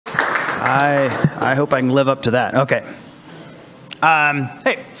I hope I can live up to that. Okay.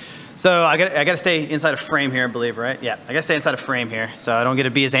 Hey, so I got to stay inside a frame here, I believe, right? Yeah, I got to stay inside a frame here, so I don't get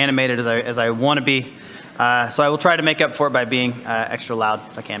to be as animated as I want to be. So I will try to make up for it by being extra loud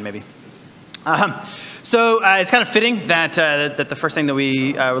if I can, maybe. So it's kind of fitting that that the first thing that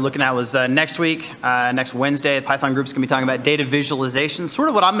we were looking at was next week, next Wednesday, the Python group's going to be talking about data visualization, sort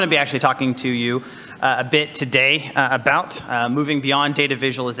of what I'm going to be actually talking to you a bit today about, moving beyond data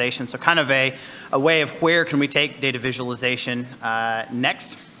visualization. So kind of a way of where can we take data visualization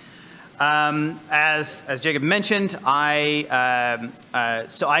next. As Jacob mentioned, so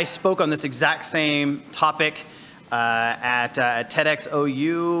I spoke on this exact same topic at TEDx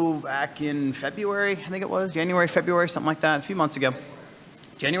OU back in February, I think it was, January, February, something like that, a few months ago.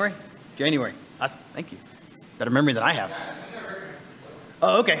 January? January. Thank you. Better memory than I have.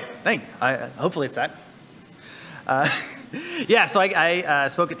 Oh, okay. Thank you. Hopefully it's that. Yeah, so I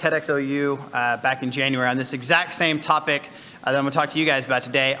spoke at TEDx OU back in January on this exact same topic that I'm going to talk to you guys about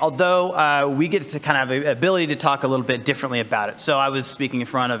today, although we get to kind of have the ability to talk a little bit differently about it. So I was speaking in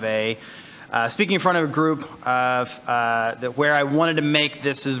front of a group of where I wanted to make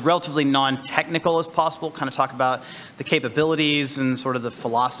this as relatively non-technical as possible, kind of talk about the capabilities and sort of the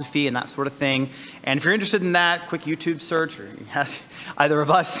philosophy and that sort of thing. And if you're interested in that, quick YouTube search, or either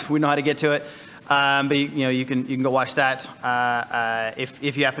of us, we know how to get to it. But you can go watch that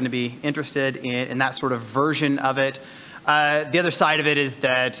if you happen to be interested in that sort of version of it. The other side of it is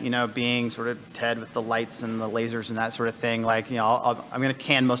that, being sort of TED with the lights and the lasers and that sort of thing, like, I'm going to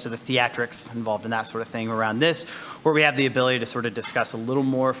can most of the theatrics involved in that sort of thing around this, where we have the ability to sort of discuss a little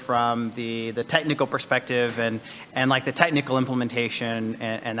more from the technical perspective and like the technical implementation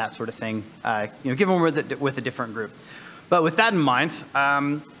and that sort of thing, given we're with a different group. But with that in mind,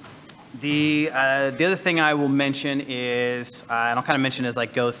 the other thing I will mention is, and I'll kind of mention as I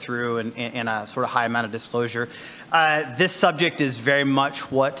go through in a sort of high amount of disclosure, this subject is very much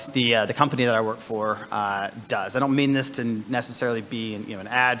what the company that I work for does. I don't mean this to necessarily be an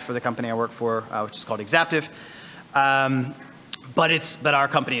ad for the company I work for, which is called Exaptive, but our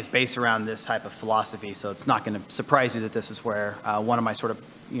company is based around this type of philosophy, so it's not going to surprise you that this is where one of my sort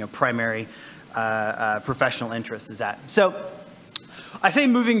of primary professional interests is at. So I say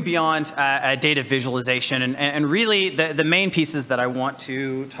moving beyond data visualization, and really the main pieces that I want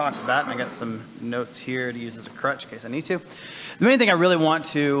to talk about, and I got some notes here to use as a crutch in case I need to. The main thing I really want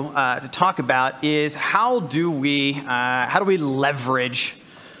to talk about is how do we leverage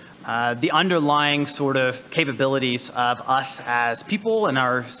the underlying sort of capabilities of us as people and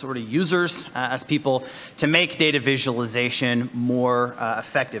our sort of users as people to make data visualization more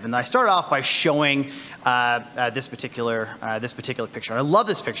effective. And I start off by showing this particular picture. I love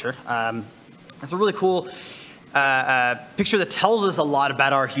this picture. It's a really cool picture that tells us a lot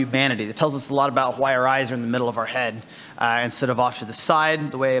about our humanity. That tells us a lot about why our eyes are in the middle of our head instead of off to the side,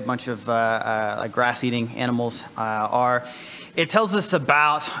 the way a bunch of like grass-eating animals are. It tells us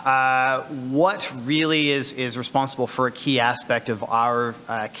about what really is responsible for a key aspect of our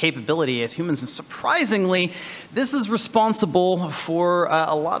capability as humans. And surprisingly, this is responsible for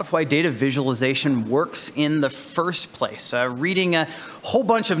a lot of why data visualization works in the first place. Reading a whole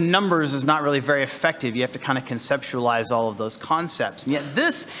bunch of numbers is not really very effective. You have to kind of conceptualize all of those concepts. And yet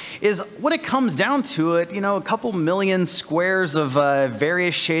this is, when it comes down to it, a couple million squares of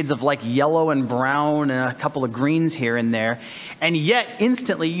various shades of like yellow and brown and a couple of greens here and there. And yet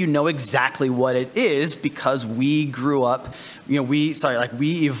instantly you know exactly what it is because we grew up, we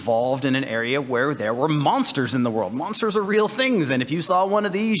evolved in an area where there were monsters in the world. Monsters are real things, and if you saw one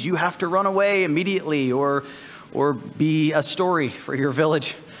of these, you have to run away immediately or be a story for your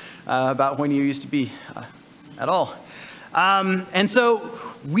village about when you used to be at all. And so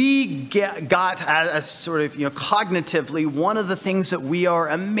we got as sort of, cognitively, one of the things that we are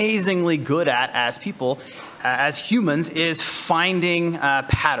amazingly good at as people, as humans, is finding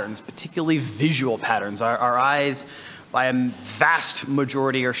patterns, particularly visual patterns. Our eyes, by a vast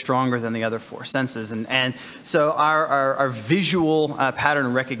majority, are stronger than the other four senses. And so our visual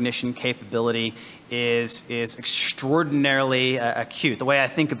pattern recognition capability is extraordinarily acute. The way I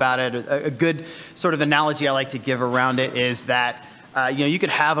think about it, a good sort of analogy I like to give around it is that you could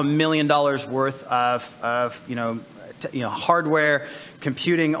have $1 million worth of hardware,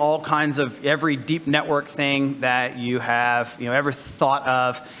 computing all kinds of every deep network thing that you have ever thought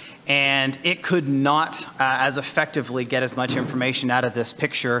of, and it could not as effectively get as much information out of this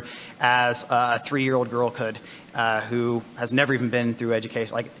picture as a 3-year-old girl could, who has never even been through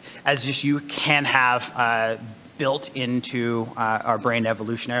education. Like, as just you can have built into our brain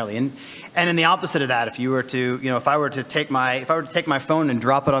evolutionarily. And in the opposite of that, if you were to, if I were to take my phone and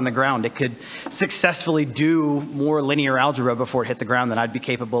drop it on the ground, it could successfully do more linear algebra before it hit the ground than I'd be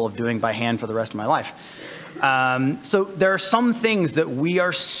capable of doing by hand for the rest of my life. So there are some things that we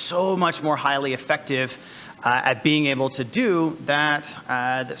are so much more highly effective at being able to do that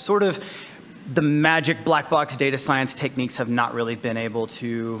sort of the magic black box data science techniques have not really been able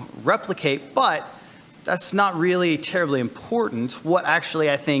to replicate, but that's not really terribly important. What actually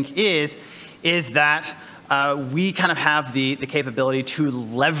I think is that we kind of have the capability to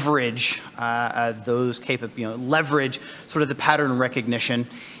leverage leverage sort of the pattern recognition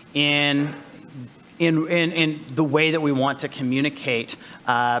in the way that we want to communicate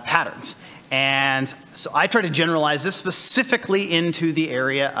patterns. And so I try to generalize this specifically into the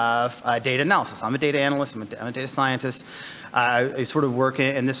area of data analysis. I'm a data analyst, I'm a data scientist. I sort of work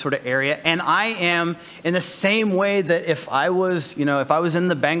in this sort of area, and I am in the same way that if I was in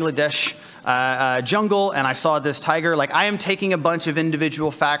the Bangladesh jungle and I saw this tiger, like I am taking a bunch of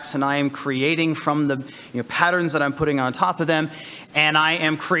individual facts and I am creating from the patterns that I'm putting on top of them, and I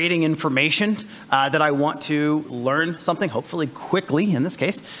am creating information that I want to learn something, hopefully quickly in this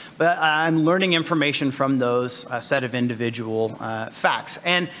case, but I'm learning information from those set of individual facts.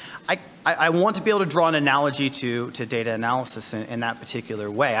 And I want to be able to draw an analogy to data analysis in that particular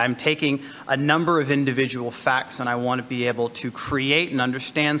way. I'm taking a number of individual facts and I want to be able to create and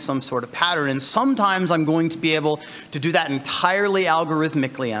understand some sort of pattern, and sometimes I'm going to be able to do that entirely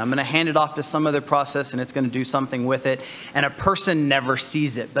algorithmically, and I'm going to hand it off to some other process and it's going to do something with it, and a person never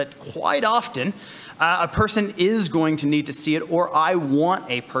sees it. But quite often, a person is going to need to see it, or I want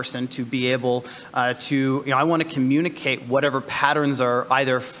a person to be able to, I want to communicate whatever patterns are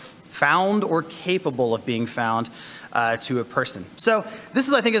either found or capable of being found to a person. So this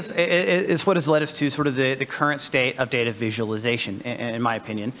is, I think, is what has led us to sort of the current state of data visualization, in my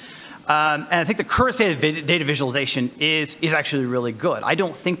opinion. And I think the current state of data visualization is actually really good. I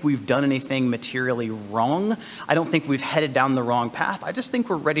don't think we've done anything materially wrong. I don't think we've headed down the wrong path. I just think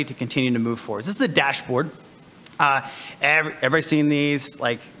we're ready to continue to move forward. This is the dashboard. Everybody's seen these,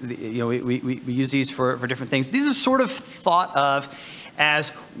 like, we use these for different things. These are sort of thought of as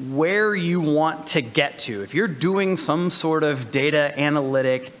where you want to get to. If you're doing some sort of data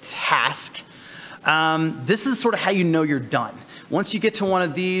analytic task, this is sort of how you know you're done. Once you get to one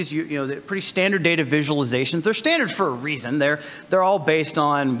of these, the pretty standard data visualizations, they're standard for a reason. They're all based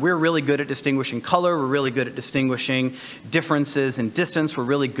on, we're really good at distinguishing color, we're really good at distinguishing differences in distance, we're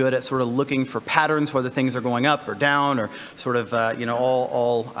really good at sort of looking for patterns, whether things are going up or down, or sort of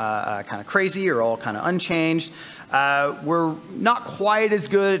all kind of crazy or all kind of unchanged. We're not quite as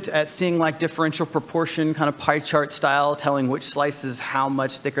good at seeing like differential proportion, kind of pie chart style, telling which slice is how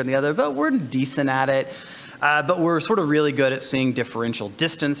much thicker than the other, but we're decent at it. But we're sort of really good at seeing differential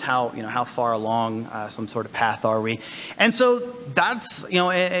distance, how far along some sort of path are we. And so that's,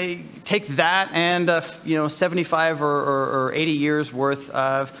 take that and, 75 or 80 years worth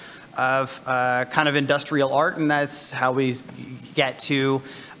of kind of industrial art, and that's how we get to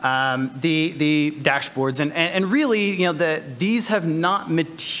the dashboards. And really, these have not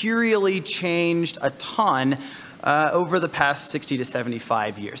materially changed a ton over the past 60 to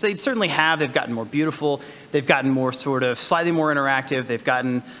 75 years. They certainly have. They've gotten more beautiful. They've gotten more sort of slightly more interactive. They've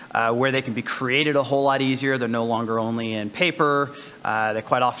gotten where they can be created a whole lot easier. They're no longer only in paper. They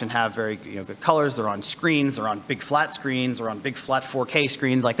quite often have very good colors. They're on screens. They're on big flat screens. They're on big flat 4K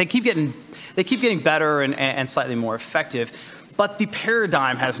screens. Like they keep getting better and slightly more effective. But the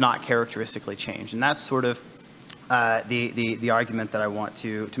paradigm has not characteristically changed, and that's sort of the argument that I want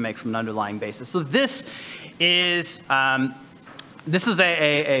to make from an underlying basis. So this is a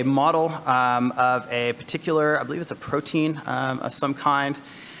model of a particular, I believe it's a protein of some kind.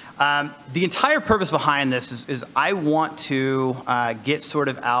 The entire purpose behind this is I want to get sort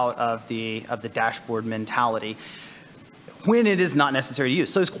of out of the dashboard mentality when it is not necessary to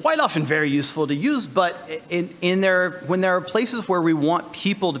use. So it's quite often very useful to use, but when there are places where we want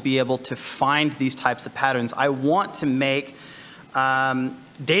people to be able to find these types of patterns, I want to make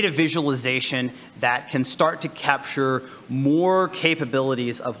data visualization that can start to capture more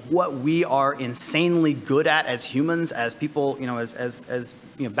capabilities of what we are insanely good at as humans, as people, as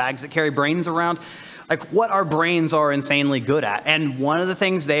bags that carry brains around. Like what our brains are insanely good at. And one of the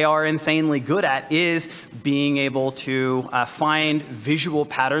things they are insanely good at is being able to find visual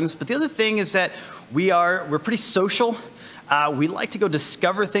patterns. But the other thing is that we're pretty social. We like to go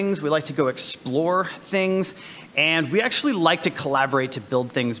discover things. We like to go explore things. And we actually like to collaborate to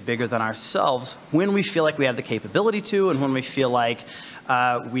build things bigger than ourselves when we feel like we have the capability to, and when we feel like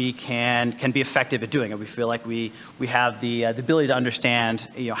we can be effective at doing it. We feel like we have the ability to understand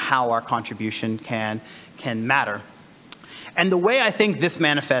how our contribution can matter. And the way I think this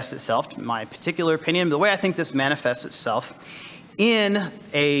manifests itself, in my particular opinion, the way I think this manifests itself in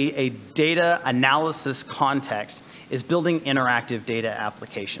a data analysis context is building interactive data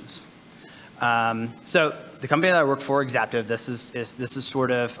applications. So the company that I work for, Exaptive, this is sort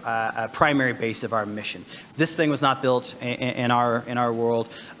of a primary base of our mission. This thing was not built in our world.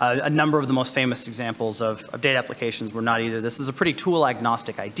 A number of the most famous examples of data applications were not either. This is a pretty tool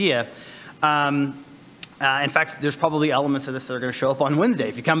agnostic idea. In fact, there's probably elements of this that are going to show up on Wednesday.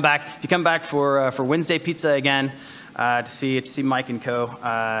 If you come back for Wednesday pizza again, to see Mike and co,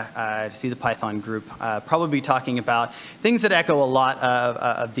 to see the Python group, probably be talking about things that echo a lot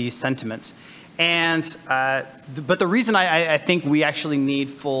of these sentiments. And but the reason I think we actually need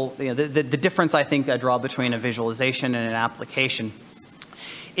full, the difference I think I draw between a visualization and an application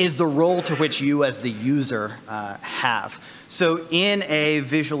is the role to which you as the user have. So in a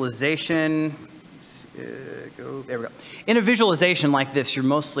visualization. There we go. In a visualization like this, you're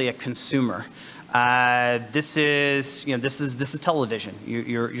mostly a consumer. This is television.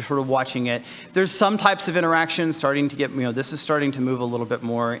 You're sort of watching it. There's some types of interaction starting to get, this is starting to move a little bit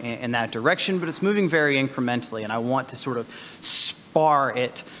more in that direction, but it's moving very incrementally, and I want to sort of spar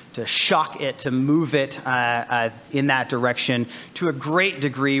it, to shock it, to move it in that direction to a great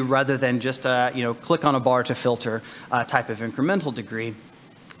degree rather than just click on a bar to filter type of incremental degree.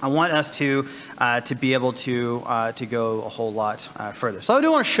 I want us to be able to go a whole lot further. So I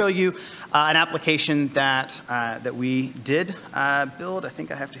do want to show you an application that we did build. I think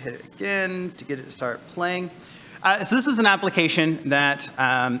I have to hit it again to get it to start playing. So this is an application that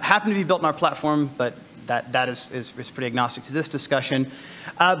happened to be built in our platform, but that is pretty agnostic to this discussion.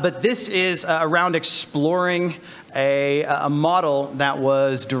 But this is around exploring a model that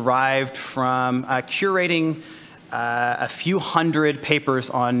was derived from curating a few hundred papers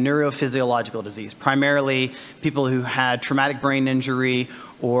on neurophysiological disease, primarily people who had traumatic brain injury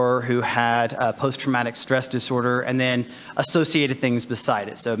or who had post-traumatic stress disorder, and then associated things beside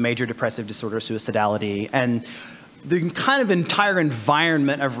it, so major depressive disorder, suicidality, and the kind of entire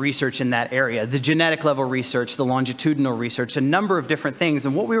environment of research in that area, the genetic level research, the longitudinal research, a number of different things.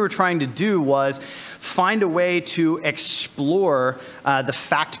 And what we were trying to do was find a way to explore the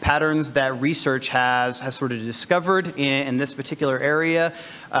fact patterns that research has sort of discovered in this particular area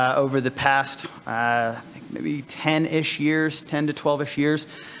over the past, I think maybe 10-ish years, 10 to 12-ish years.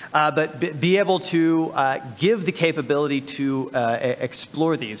 But be able to give the capability to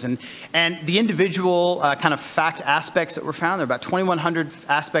explore these. And the individual kind of fact aspects that were found, there are about 2,100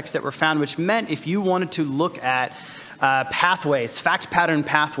 aspects that were found, which meant if you wanted to look at pathways, fact pattern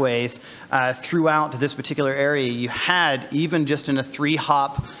pathways throughout this particular area, you had, even just in a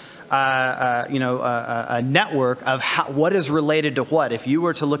 3-hop a network of what is related to what. If you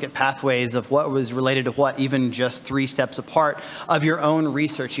were to look at pathways of what was related to what, even just 3 steps apart of your own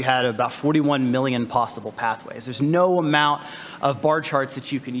research, you had about 41 million possible pathways. There's no amount of bar charts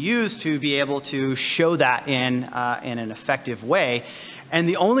that you can use to be able to show that in an effective way. And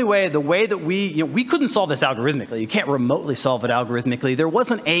the only way, the way that we couldn't solve this algorithmically. You can't remotely solve it algorithmically. There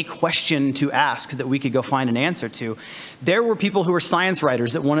wasn't a question to ask that we could go find an answer to. There were people who were science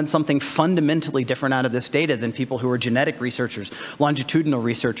writers that wanted something fundamentally different out of this data than people who were genetic researchers, longitudinal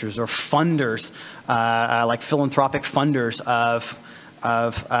researchers, or funders, like philanthropic funders of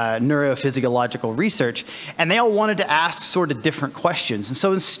neurophysiological research, and they all wanted to ask sort of different questions. And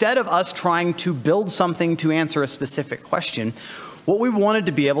so instead of us trying to build something to answer a specific question, what we wanted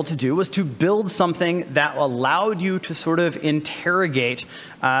to be able to do was to build something that allowed you to sort of interrogate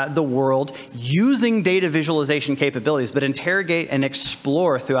the world using data visualization capabilities, but interrogate and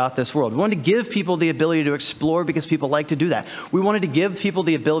explore throughout this world. We wanted to give people the ability to explore because people like to do that. We wanted to give people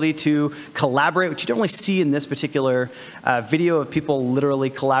the ability to collaborate, which you don't really see in this particular video of people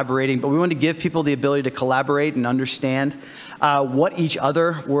literally collaborating, but we wanted to give people the ability to collaborate and understand what each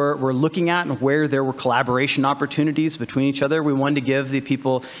other were looking at and where there were collaboration opportunities between each other. We wanted to give the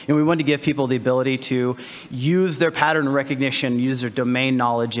people, we wanted to give people the ability to use their pattern recognition, use their domain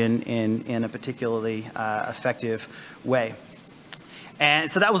knowledge in a particularly effective way.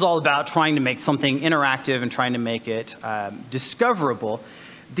 And so that was all about trying to make something interactive and trying to make it discoverable.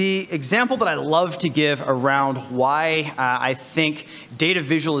 The example that I love to give around why I think data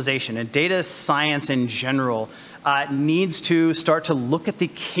visualization and data science in general needs to start to look at the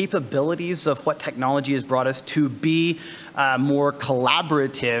capabilities of what technology has brought us to be more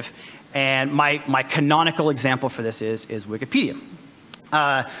collaborative And my canonical example for this is Wikipedia. So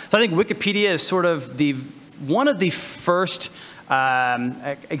I think Wikipedia is sort of one of the first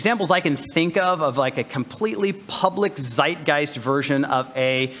examples I can think of like a completely public zeitgeist version of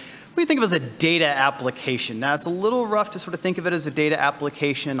what we think of as a data application. Now, it's a little rough to sort of think of it as a data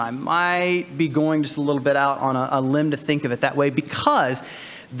application. I might be going just a little bit out on a limb to think of it that way, because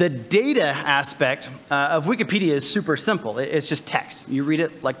the data aspect of Wikipedia is super simple. It's just text. You read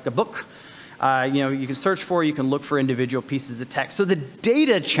it like a book. You can search for, you can look for individual pieces of text. So the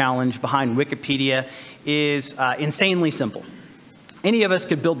data challenge behind Wikipedia is insanely simple. Any of us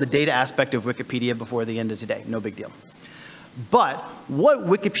could build the data aspect of Wikipedia before the end of today. No big deal. But what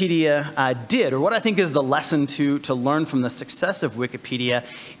Wikipedia did, or what I think is the lesson to learn from the success of Wikipedia,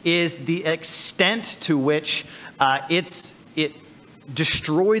 is the extent to which it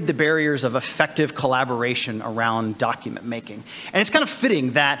destroyed the barriers of effective collaboration around document making. And it's kind of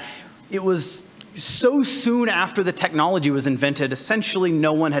fitting that it was so soon after the technology was invented, essentially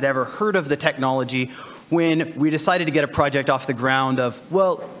no one had ever heard of the technology, when we decided to get a project off the ground of,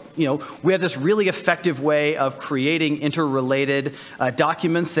 well, we have this really effective way of creating interrelated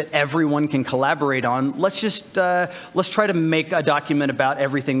documents that everyone can collaborate on. Let's try to make a document about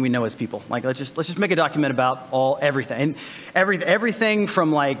everything we know as people. Like, let's just make a document about everything. And everything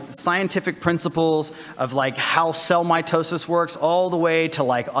from like scientific principles of like how cell mitosis works, all the way to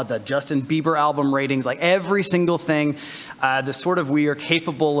like the Justin Bieber album ratings, like every single thing the sort of we are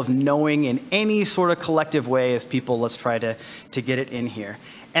capable of knowing in any sort of collective way as people, let's try to get it in here.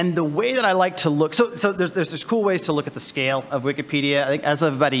 And the way that I like to look, so there's cool ways to look at the scale of Wikipedia. I think as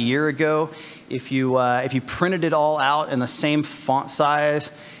of about a year ago, if you printed it all out in the same font size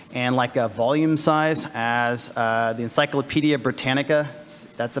and like a volume size as the Encyclopedia Britannica,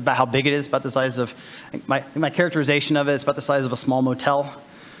 that's about how big it is, about the size of, my characterization of it is about the size of a small motel.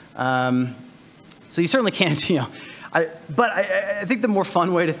 So you certainly can't, but I think the more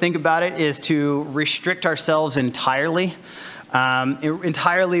fun way to think about it is to restrict ourselves entirely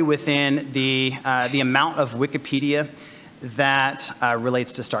within the amount of Wikipedia that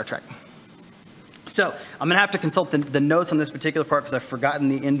relates to Star Trek. So I'm going to have to consult the notes on this particular part because I've forgotten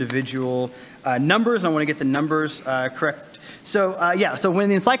the individual numbers. I want to get the numbers correct. So so when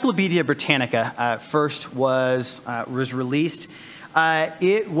the Encyclopedia Britannica first was released,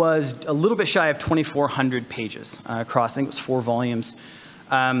 it was a little bit shy of 2,400 pages across. I think it was 4 volumes.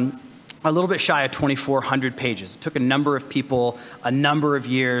 A little bit shy of 2,400 pages. It took a number of people a number of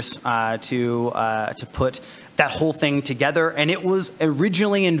years to put that whole thing together, and it was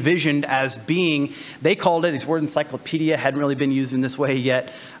originally envisioned as being, they called it, this word encyclopedia hadn't really been used in this way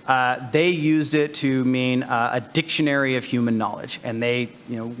yet. They used it to mean a dictionary of human knowledge, and they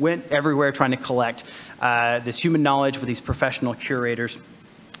went everywhere trying to collect this human knowledge with these professional curators.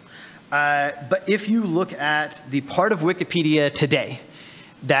 But if you look at the part of Wikipedia today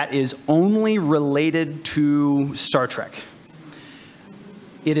that is only related to Star Trek,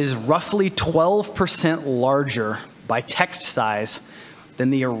 it is roughly 12% larger by text size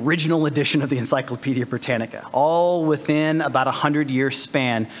than the original edition of the Encyclopedia Britannica, all within about a 100-year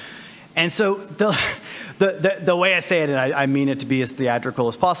span. And so the way I say it, and I mean it to be as theatrical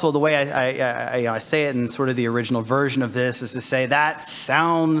as possible, the way I say it in sort of the original version of this is to say that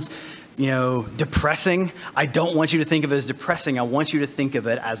sounds depressing. I don't want you to think of it as depressing. I want you to think of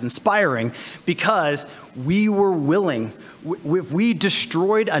it as inspiring, because we were willing, we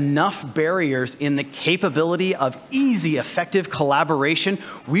destroyed enough barriers in the capability of easy, effective collaboration.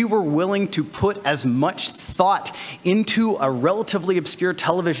 We were willing to put as much thought into a relatively obscure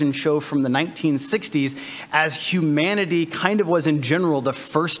television show from the 1960s as humanity kind of was in general the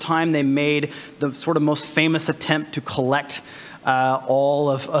first time they made the sort of most famous attempt to collect all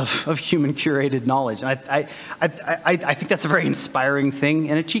of human curated knowledge. And I think that's a very inspiring thing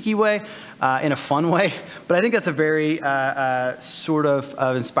in a cheeky way, in a fun way, but I think that's a very sort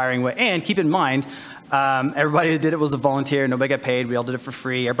of inspiring way. And keep in mind, everybody who did it was a volunteer, nobody got paid, we all did it for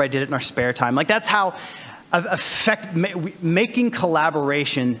free, everybody did it in our spare time. Like, that's how making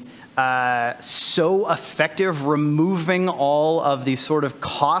collaboration so effective, removing all of the sort of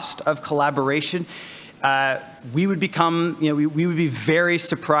cost of collaboration, we would become, we would be very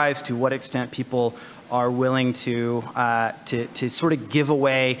surprised to what extent people are willing to sort of give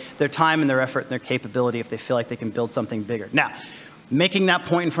away their time and their effort and their capability if they feel like they can build something bigger. Now, making that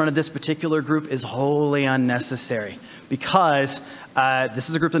point in front of this particular group is wholly unnecessary, because this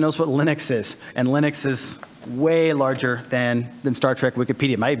is a group that knows what Linux is, and Linux is way larger than Star Trek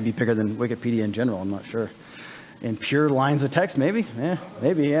Wikipedia. It might even be bigger than Wikipedia in general, I'm not sure. In pure lines of text, maybe? Yeah,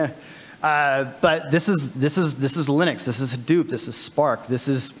 maybe, yeah. But this is Linux, this is Hadoop, this is Spark, this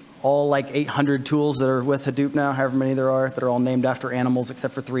is all like 800 tools that are with Hadoop now, however many there are, that are all named after animals,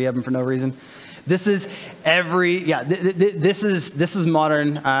 except for 3 of them for no reason. This is this is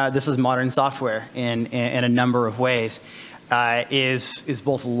modern software in a number of ways. Is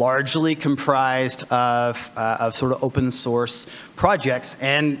both largely comprised of sort of open source projects,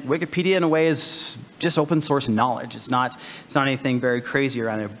 and Wikipedia in a way is just open source knowledge. It's not anything very crazy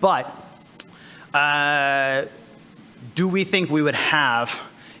around there. But do we think we would have,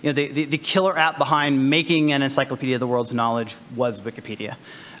 the killer app behind making an encyclopedia of the world's knowledge was Wikipedia.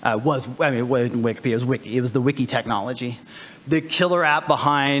 It wasn't Wikipedia, it was Wiki. It was the Wiki technology. The killer app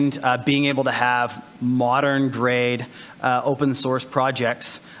behind being able to have modern grade open source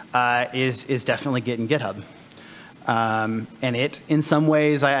projects is definitely Git and GitHub. And it, in some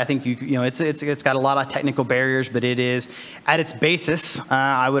ways, I think it's got a lot of technical barriers, but it is, at its basis,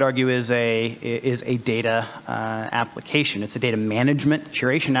 I would argue, is a data application. It's a data management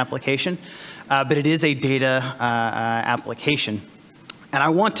curation application, but it is a data application. And I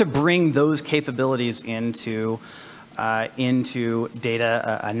want to bring those capabilities into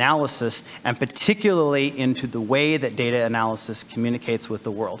data analysis, and particularly into the way that data analysis communicates with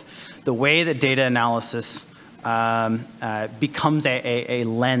the world. The way that data analysis becomes a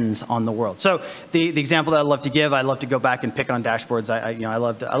lens on the world. So the example that I love to give, I love to go back and pick on dashboards. I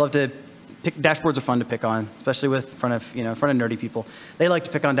love to pick, dashboards are fun to pick on, especially with in front of nerdy people. They like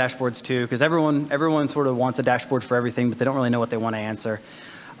to pick on dashboards too, because everyone sort of wants a dashboard for everything, but they don't really know what they want to answer.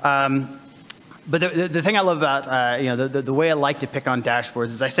 But the thing I love about the way I like to pick on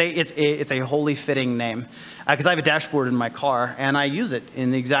dashboards is I say it's a wholly fitting name, because I have a dashboard in my car and I use it in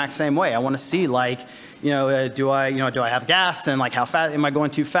the exact same way. I want to see, like, do I have gas, and like how fast am I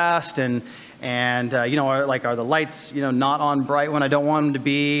going too fast, and are the lights not on bright when I don't want them to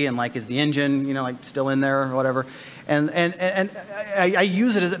be, and like is the engine like still in there or whatever. And I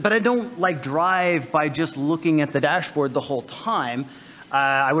use it but I don't like drive by just looking at the dashboard the whole time.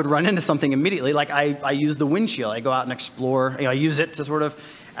 I would run into something immediately. Like I use the windshield. I go out and explore. I use it to sort of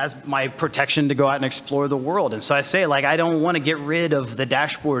as my protection to go out and explore the world. And so I say, like, I don't want to get rid of the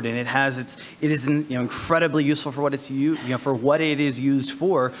dashboard, and it is incredibly useful for what it's for what it is used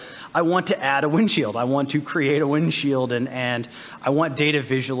for. I want to add a windshield. I want to create a windshield, and I want data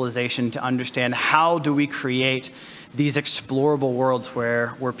visualization to understand how do we create these explorable worlds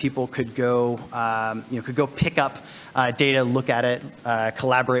where people could go pick up data, look at it,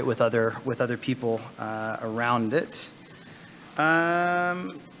 collaborate with other people around it. Let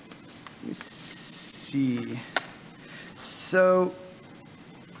me see. So,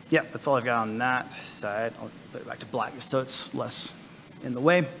 yeah, that's all I've got on that side. I'll put it back to black so it's less in the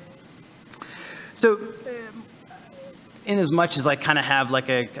way. So, in as much as I kind of have like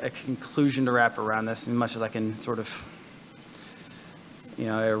a conclusion to wrap around this, in much as I can sort of,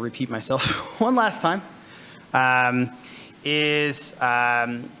 repeat myself one last time, is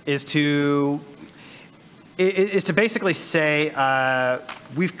to basically say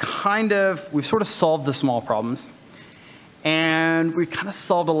we've sort of solved the small problems, and we've kind of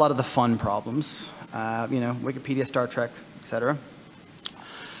solved a lot of the fun problems, Wikipedia, Star Trek, etc.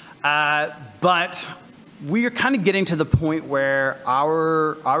 But we are kind of getting to the point where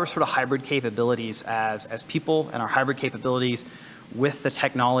our sort of hybrid capabilities as people, and our hybrid capabilities with the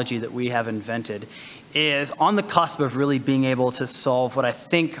technology that we have invented, is on the cusp of really being able to solve what I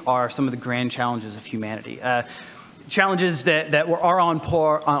think are some of the grand challenges of humanity. Challenges that are on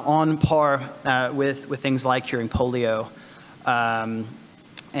par with things like curing polio. I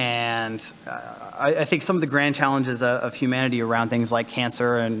think some of the grand challenges of humanity around things like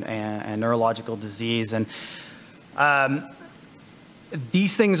cancer and neurological disease. And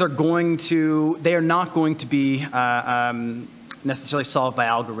these things they are not going to be necessarily solved by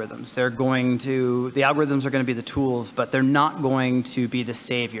algorithms. The algorithms are going to be the tools, but they're not going to be the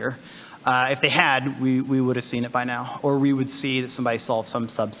savior. If they had, we would have seen it by now, or we would see that somebody solved some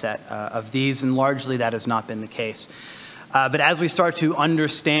subset of these, and largely that has not been the case. But as we start to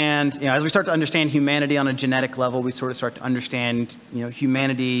understand, humanity on a genetic level, we sort of start to understand,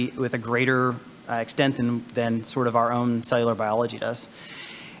 humanity with a greater extent than sort of our own cellular biology does.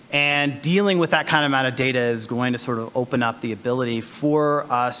 And dealing with that kind of amount of data is going to sort of open up the ability for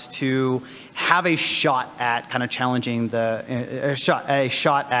us to have a shot at kind of challenging a shot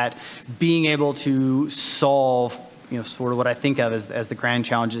at being able to solve, sort of what I think of as the grand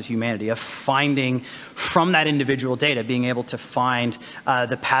challenges of humanity, of finding from that individual data, being able to find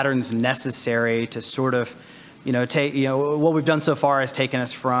the patterns necessary to sort of, what we've done so far has taken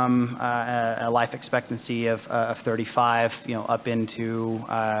us from a life expectancy of 35, up into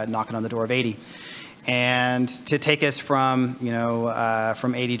knocking on the door of 80. And to take us from,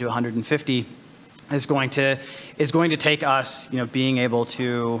 from 80 to 150 is going to take us, being able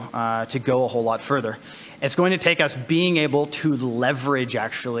to go a whole lot further. It's going to take us being able to leverage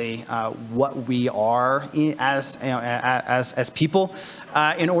actually what we are as people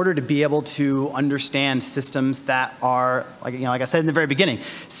in order to be able to understand systems that are, like I said in the very beginning,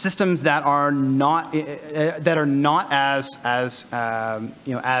 systems that are not as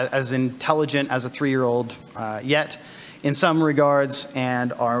intelligent as a 3-year-old yet, in some regards,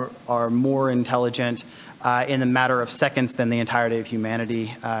 and are more intelligent in a matter of seconds than the entirety of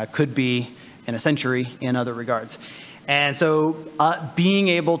humanity could be in a century in other regards. And so being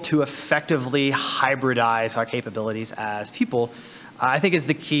able to effectively hybridize our capabilities as people, I think, is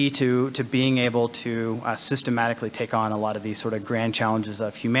the key to being able to systematically take on a lot of these sort of grand challenges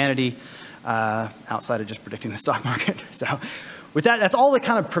of humanity outside of just predicting the stock market. So with that, that's all that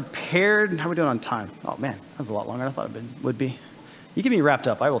kind of prepared. How are we doing on time? Oh man, that was a lot longer than I thought it would be. You get me wrapped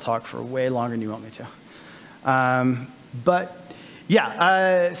up. I will talk for way longer than you want me to. But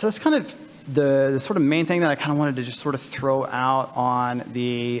yeah, so that's kind of the sort of main thing that I kind of wanted to just sort of throw out on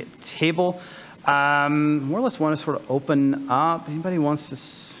the table. More or less want to sort of open up. Anybody wants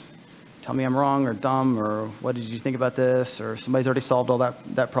to tell me I'm wrong or dumb, or what did you think about this, or somebody's already solved all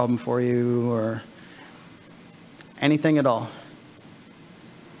that problem for you, or anything at all?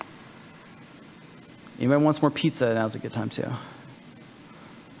 Anybody wants more pizza? Now's a good time too.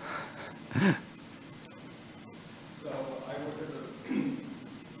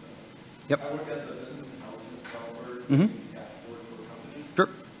 Yep. I work as a business intelligence developer dashboard for a company. Sure.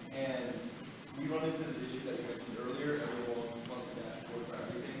 And we run into the issue that you mentioned earlier. Everyone wants a dashboard for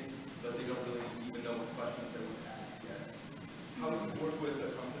everything, but they don't really even know what questions they would ask yet. How do you work with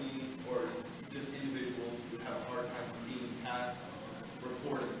a company or just individuals who have a hard time seeing past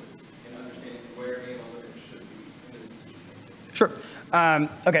reporting and understanding where analytics should be in the decision making? Sure.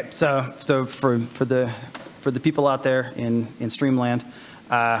 Okay. So for the people out there in Streamland,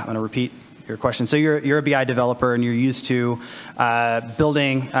 I'm going to repeat your question. So you're a BI developer and you're used to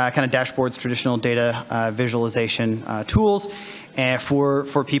building kind of dashboards, traditional data visualization tools, and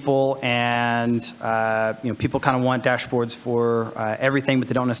for people, and people kind of want dashboards for everything, but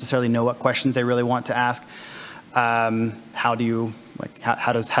they don't necessarily know what questions they really want to ask. How do you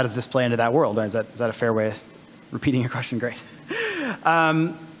how does this play into that world? Is that a fair way of repeating your question? Great.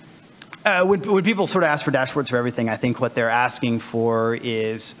 When people sort of ask for dashboards for everything, I think what they're asking for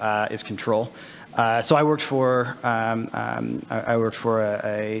is control. So I worked for an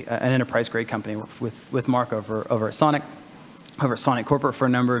enterprise grade company with Mark over at Sonic Corporate for a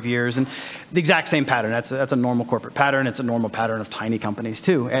number of years, and the exact same pattern. That's a normal corporate pattern. It's a normal pattern of tiny companies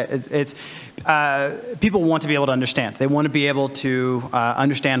too. It's people want to be able to understand. They want to be able to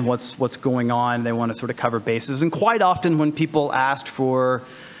understand what's going on. They want to sort of cover bases. And quite often, when people asked for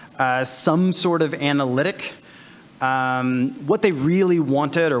some sort of analytic, what they really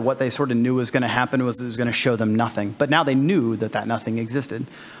wanted, or what they sort of knew was going to happen, was it was going to show them nothing. But now they knew that nothing existed.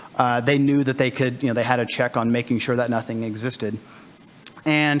 They knew that they could, they had a check on making sure that nothing existed.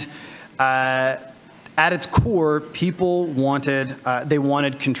 And at its core, people wanted, they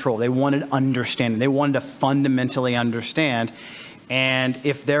wanted control. They wanted understanding. They wanted to fundamentally understand. And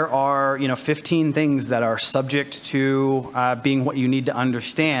if there are, 15 things that are subject to being what you need to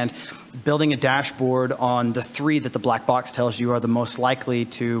understand, building a dashboard on the 3 that the black box tells you are the most likely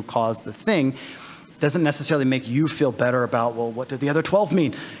to cause the thing doesn't necessarily make you feel better about, well, what do the other 12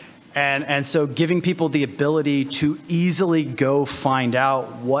 mean? And so giving people the ability to easily go find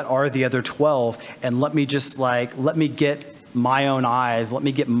out what are the other 12, and let me get my own eyes, let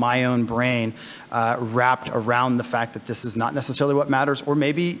me get my own brain wrapped around the fact that this is not necessarily what matters, or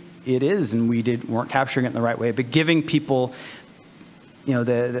maybe it is and weren't capturing it in the right way. But giving people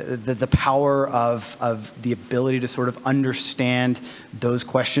the power of the ability to sort of understand those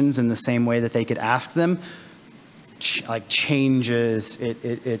questions in the same way that they could ask them, changes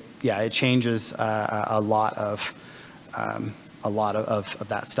it changes a lot of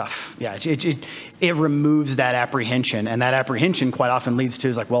that stuff. Yeah, it removes that apprehension, and that apprehension quite often leads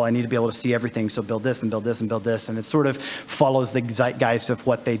to, well, I need to be able to see everything, so build this and build this and build this, and it sort of follows the zeitgeist of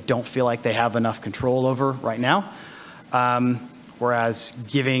what they don't feel like they have enough control over right now. Whereas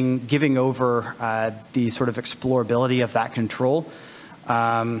giving over the sort of explorability of that control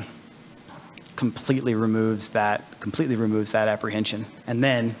completely removes that apprehension. And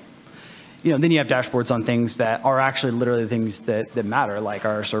then then you have dashboards on things that are actually literally things that matter, like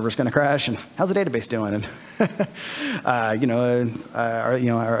are our servers going to crash, and how's the database doing, and how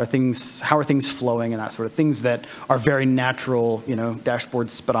are things flowing, and that sort of things that are very natural,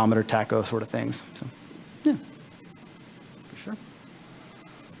 dashboard, speedometer, tacho sort of things. So, yeah, for sure.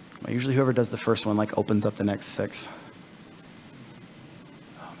 Well, usually whoever does the first one opens up the next 6.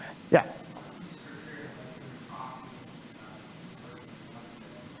 Oh man, yeah.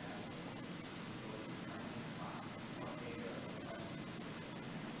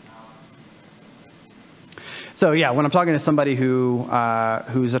 So yeah, when I'm talking to somebody who's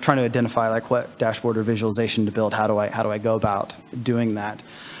trying to identify what dashboard or visualization to build, how do I go about doing that?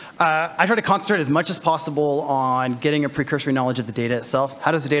 I try to concentrate as much as possible on getting a precursory knowledge of the data itself.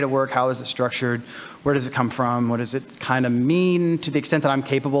 How does the data work? How is it structured? Where does it come from? What does it kind of mean, to the extent that I'm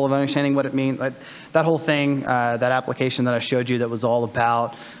capable of understanding what it means? That whole thing, that application that I showed you that was all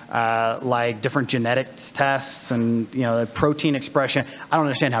about different genetics tests and the protein expression. I don't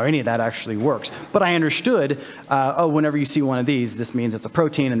understand how any of that actually works, but I understood, whenever you see one of these, this means it's a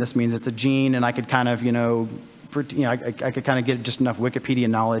protein and this means it's a gene, and I could kind of, I could kind of get just enough Wikipedia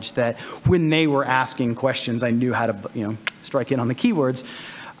knowledge that when they were asking questions, I knew how to, strike in on the keywords.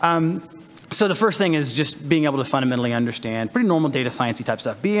 So the first thing is just being able to fundamentally understand pretty normal data sciencey type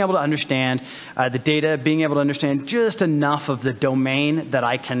stuff. Being able to understand the data, being able to understand just enough of the domain that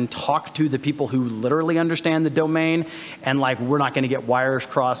I can talk to the people who literally understand the domain, and we're not going to get wires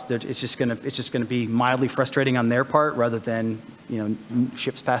crossed. It's just going to be mildly frustrating on their part rather than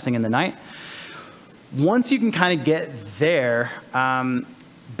ships passing in the night. Once you can kind of get there,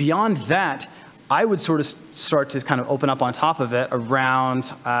 beyond that, I would sort of start to kind of open up on top of it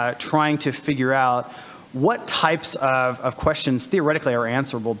around trying to figure out what types of questions theoretically are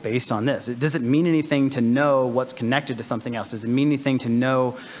answerable based on this. Does it mean anything to know what's connected to something else? Does it mean anything to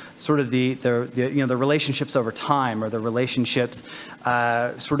know sort of the relationships over time, or the relationships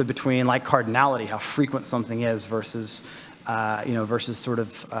sort of between cardinality, how frequent something is versus versus sort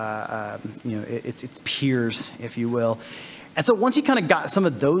of its peers, if you will. And so once you kind of got some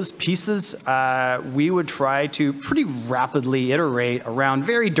of those pieces, we would try to pretty rapidly iterate around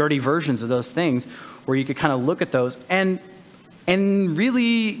very dirty versions of those things, where you could kind of look at those and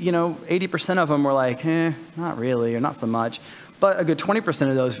really, 80% of them were not really, or not so much. But a good 20%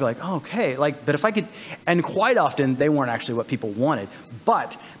 of those were oh, okay. But if I could, and quite often they weren't actually what people wanted,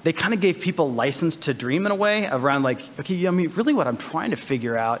 but they kind of gave people license to dream in a way around okay, really what I'm trying to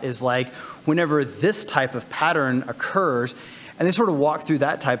figure out is whenever this type of pattern occurs, and they sort of walk through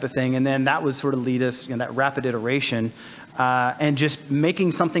that type of thing, and then that would sort of lead us, that rapid iteration, and just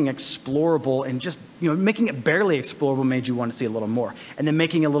making something explorable, and just, making it barely explorable made you want to see a little more, and then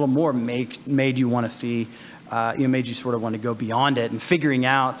making a little more made you want to see, made you sort of want to go beyond it, and figuring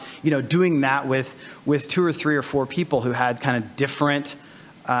out, doing that with 2 or 3 or 4 people who had kind of different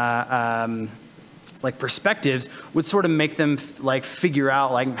perspectives would sort of make them figure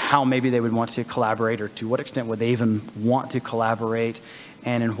out how maybe they would want to collaborate, or to what extent would they even want to collaborate,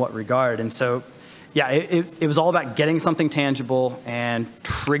 and in what regard. And so, yeah, it was all about getting something tangible and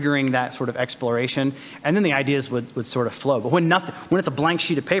triggering that sort of exploration, and then the ideas would sort of flow. But when it's a blank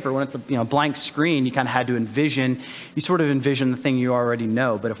sheet of paper, when it's a blank screen, you kind of had to envision the thing you already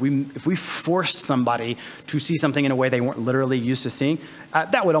know. But if we forced somebody to see something in a way they weren't literally used to seeing,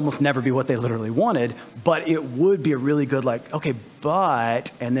 that would almost never be what they literally wanted. But it would be a really good okay,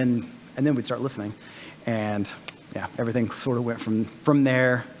 but, and then we'd start listening, and yeah, everything sort of went from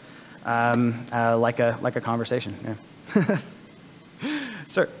there. Like a conversation. Yeah.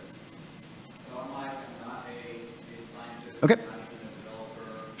 Sir. So I'm not a scientist. Okay. I'm not even a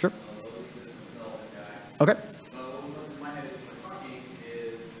developer. Sure. A low business development guy. Okay. So what's in my head as we're talking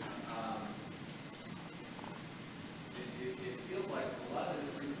is, it feels like a lot of this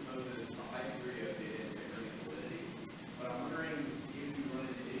presupposes a high degree of data integrity and validity. But I'm wondering if you run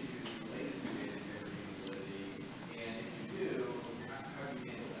into issues related to data integrity and validity, and if you do, how do you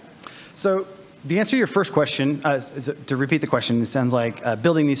handle that? So the answer to your first question, to repeat the question, it sounds like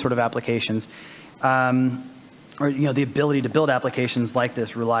building these sort of applications, or the ability to build applications like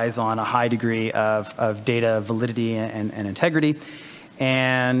this relies on a high degree of data validity and integrity.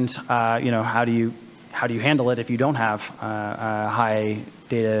 And how do you handle it if you don't have high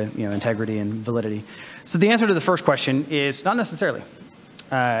data integrity and validity? So the answer to the first question is not necessarily.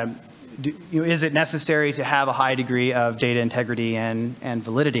 Is it necessary to have a high degree of data integrity and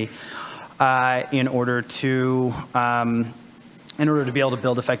validity in order to be able to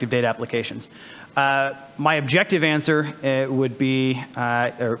build effective data applications? My objective answer would be,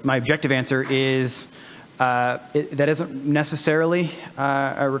 or my objective answer is that isn't necessarily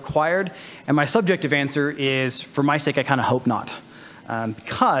required. And my subjective answer is, for my sake, I kind of hope not.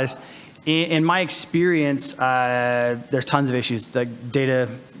 Because in my experience, there's tons of issues, like data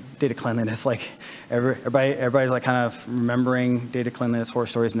cleanliness. Like everybody's like kind of remembering data cleanliness horror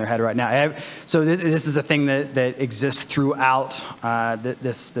stories in their head right now. So this is a thing that exists throughout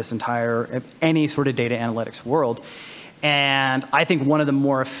this entire, any sort of data analytics world. And I think one of the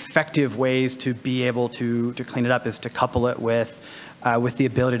more effective ways to be able to clean it up is to couple it with the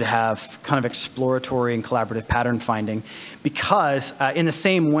ability to have kind of exploratory and collaborative pattern finding, because in the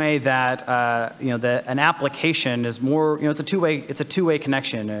same way that an application is more, it's a two-way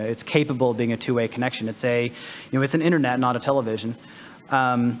connection. It's capable of being a two-way connection. It's it's an internet, not a television.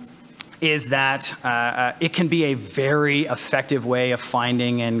 Is that it can be a very effective way of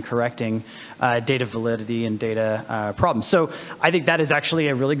finding and correcting data validity and data problems. So I think that is actually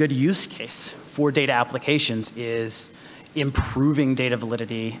a really good use case for data applications, is improving data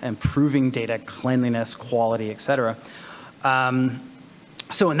validity, improving data cleanliness, quality, et cetera.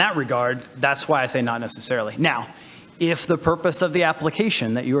 So in that regard, that's why I say not necessarily. Now, if the purpose of the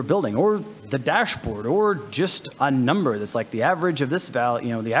application that you are building, or the dashboard, or just a number that's like the average of this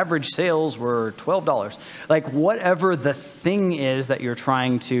value, the average sales were $12, like whatever the thing is that you're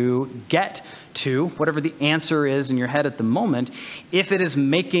trying to get to, whatever the answer is in your head at the moment, if it is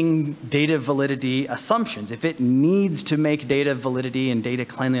making data validity assumptions, if it needs to make data validity and data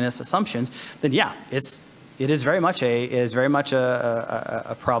cleanliness assumptions, then yeah, it is very much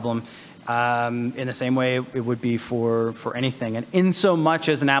a problem. In the same way it would be for anything. And in so much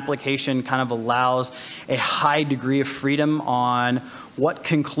as an application kind of allows a high degree of freedom on what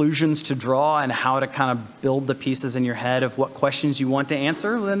conclusions to draw and how to kind of build the pieces in your head of what questions you want to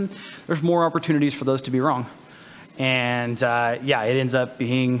answer, then there's more opportunities for those to be wrong. And yeah, it ends up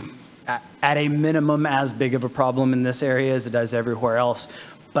being at a minimum as big of a problem in this area as it does everywhere else.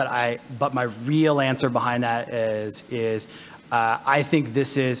 But my real answer behind that is I think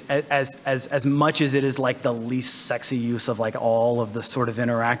this is, as much as it is like the least sexy use of like all of the sort of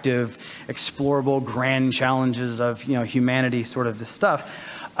interactive, explorable, grand challenges of humanity sort of this stuff.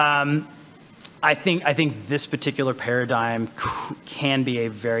 I think this particular paradigm can be a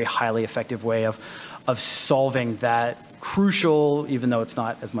very highly effective way of solving that crucial, even though it's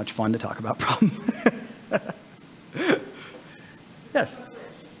not as much fun to talk about, problem. Yes.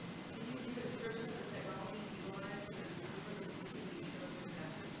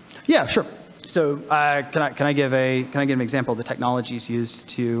 Yeah, sure. So can I give an example of the technologies used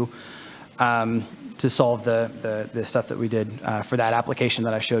to solve the stuff that we did for that application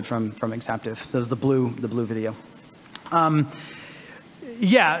that I showed from Exaptive? That was the blue video.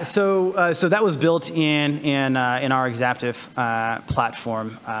 Yeah, so that was built in our Exaptive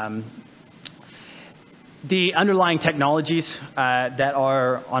platform. The underlying technologies that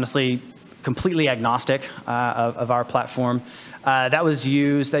are honestly completely agnostic of our platform. That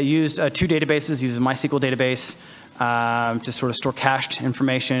used two databases. It used a MySQL database to sort of store cached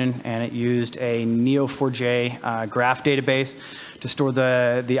information, and it used a Neo4j graph database to store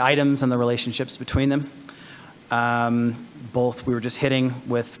the items and the relationships between them. Both we were just hitting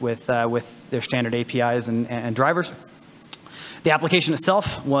with their standard APIs and drivers. The application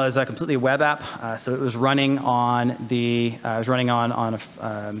itself was completely a web app, so it was running on a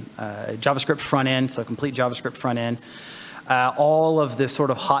JavaScript front end, so a complete JavaScript front end. All of this sort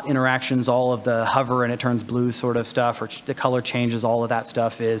of hot interactions, all of the hover and it turns blue sort of stuff, or the color changes, all of that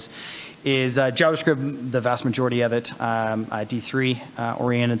stuff is JavaScript, the vast majority of it, D3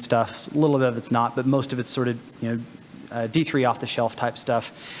 oriented stuff. A little bit of it's not, but most of it's sort of D3 off the shelf type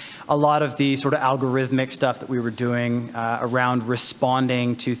stuff. A lot of the sort of algorithmic stuff that we were doing around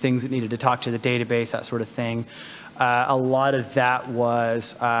responding to things that needed to talk to the database, that sort of thing. A lot of that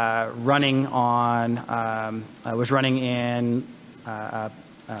was running in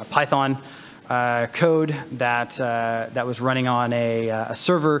Python code that was running on a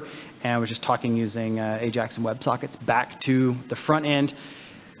server, and was just talking using Ajax and WebSockets back to the front end.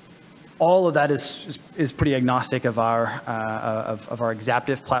 All of that is pretty agnostic of our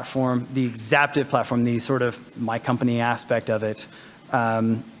Exaptive platform. The Exaptive platform, the sort of my company aspect of it,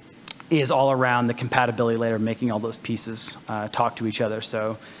 is all around the compatibility layer, making all those pieces talk to each other.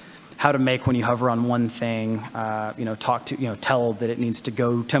 So how to make, when you hover on one thing, tell that it needs to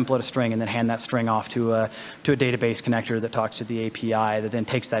go template a string and then hand that string off to a database connector that talks to the API that then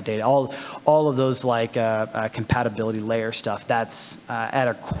takes that data. All of those like compatibility layer stuff. That's at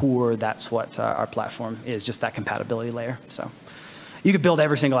a core. That's what our platform is, just that compatibility layer. So You could build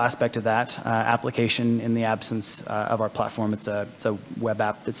every single aspect of that application in the absence of our platform. It's a web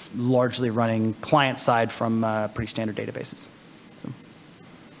app that's largely running client-side from pretty standard databases. So.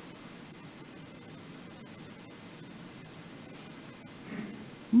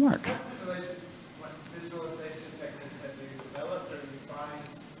 Mark. What visualization techniques have you developed or you find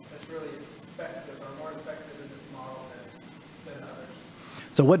that's really effective or more effective in this model than others?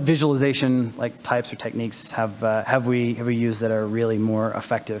 So what visualization types or techniques have we used that are really more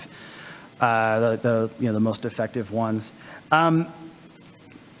effective? The most effective ones.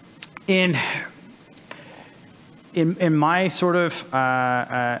 In my sort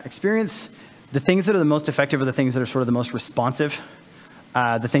of experience, the things that are the most effective are the things that are sort of the most responsive,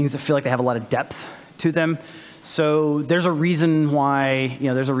 the things that feel like they have a lot of depth to them. So there's a reason why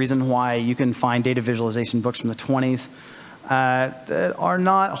you can find data visualization books from the 20s. That are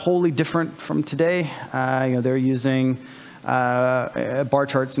not wholly different from today. They're using bar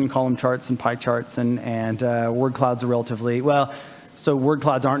charts and column charts and pie charts, and word clouds are relatively, well, so word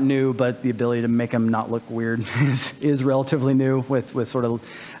clouds aren't new, but the ability to make them not look weird is relatively new with sort of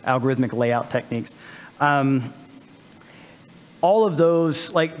algorithmic layout techniques. All of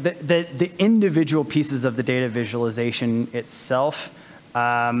those, like the individual pieces of the data visualization itself,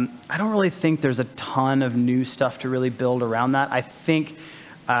 I don't really think there's a ton of new stuff to really build around that. I think,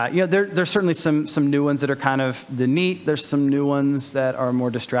 there's certainly some new ones that are kind of the neat. There's some new ones that are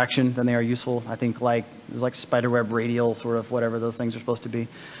more distraction than they are useful. I think there's like spiderweb radial, sort of whatever those things are supposed to be.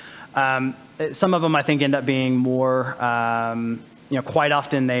 Some of them I think end up being more, quite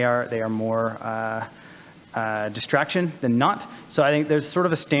often they are more distraction than not. So I think there's sort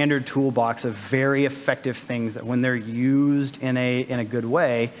of a standard toolbox of very effective things that when they're used in a good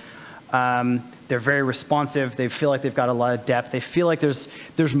way, they're very responsive. They feel like they've got a lot of depth. They feel like there's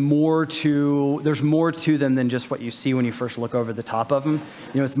more to them than just what you see when you first look over the top of them.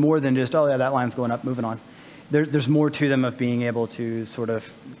 It's more than just, oh yeah, that line's going up, moving on. There's more to them of being able to sort of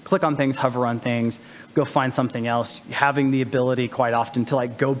click on things, hover on things, go find something else, having the ability quite often to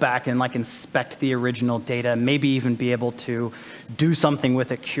go back and inspect the original data, maybe even be able to do something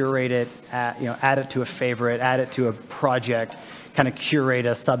with it, curate it, add it to a favorite, add it to a project, kind of curate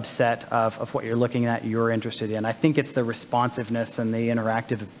a subset of what you're looking at, you're interested in. I think it's the responsiveness and the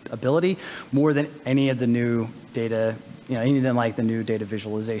interactive ability more than any of the new data, any than the new data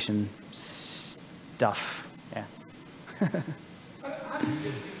visualization stuff. Yeah. How do you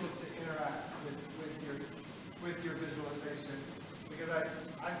get people to interact with your visualization? Because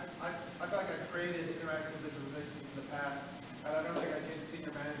I feel like I created interactive visualizations in the past, and I don't think I get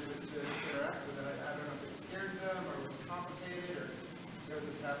senior management to interact with it. I don't know if it scared them or it was complicated or there was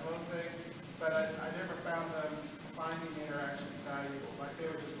a Tableau thing, but I never found them finding the interaction valuable. They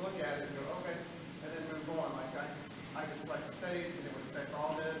would just look at it and go, okay, and then move on. I could select states and it would affect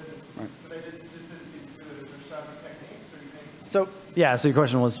all this, but they just didn't seem to do it. Is there some techniques or anything? So yeah, so your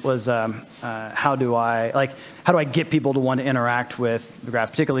question was how do I get people to want to interact with the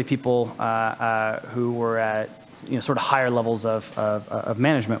graph, particularly people who were at sort of higher levels of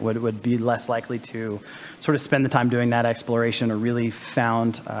management would be less likely to sort of spend the time doing that exploration or really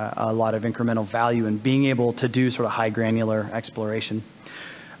found a lot of incremental value in being able to do sort of high granular exploration.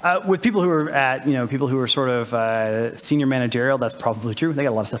 With people who are people who are sort of senior managerial, that's probably true. They got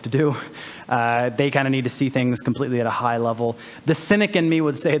a lot of stuff to do. They kind of need to see things completely at a high level. The cynic in me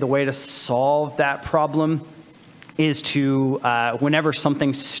would say the way to solve that problem is to, whenever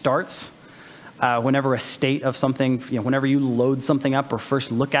something starts, whenever a state of something, whenever you load something up or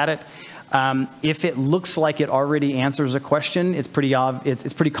first look at it, if it looks like it already answers a question, it's pretty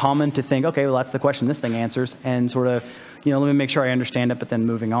common to think, okay, well, that's the question this thing answers, and sort of, let me make sure I understand it, but then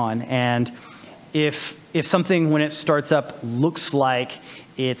moving on. And if something, when it starts up, looks like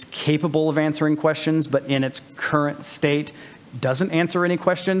it's capable of answering questions, but in its current state doesn't answer any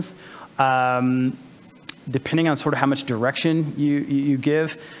questions, depending on sort of how much direction you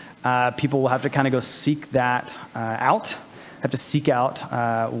give, people will have to kind of go seek that out, have to seek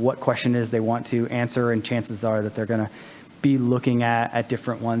out what question it is they want to answer, and chances are that they're going to be looking at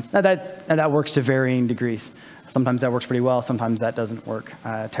different ones. Now that works to varying degrees. Sometimes that works pretty well. Sometimes that doesn't work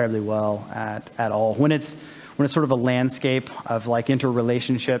terribly well at all. When it's sort of a landscape of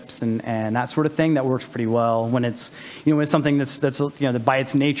interrelationships and that sort of thing, that works pretty well. When it's when it's something that's that by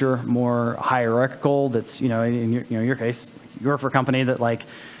its nature more hierarchical, that's in your case, you work for a company that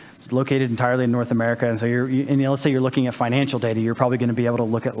is located entirely in North America, and so let's say you're looking at financial data, you're probably going to be able to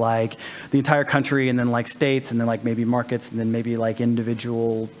look at the entire country, and then states, and then maybe markets, and then maybe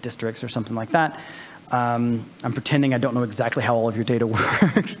individual districts or something like that. I'm pretending I don't know exactly how all of your data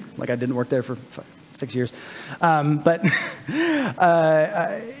works, like I didn't work there for 6 years. But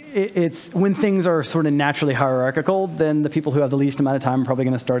it's when things are sort of naturally hierarchical, then the people who have the least amount of time are probably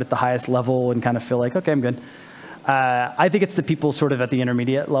going to start at the highest level and kind of feel like, okay, I'm good. I think it's the people sort of at the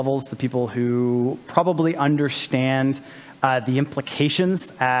intermediate levels, the people who probably understand the implications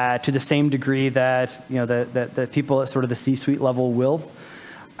to the same degree that the people at sort of the C-suite level will,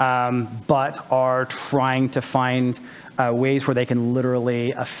 but are trying to find ways where they can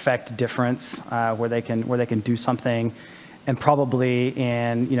literally affect difference, where they can do something, and probably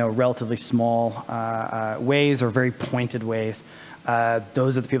in relatively small ways or very pointed ways.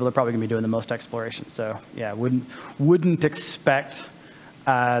 Those are the people that are probably going to be doing the most exploration. So yeah, wouldn't expect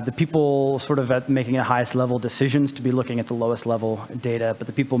the people sort of at making the highest level decisions to be looking at the lowest level data, but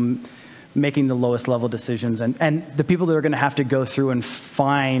the people making the lowest level decisions and the people that are going to have to go through and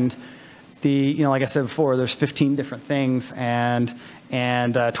find the, like I said before, there's 15 different things and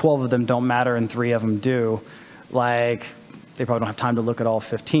 12 of them don't matter and 3 of them do. Like, they probably don't have time to look at all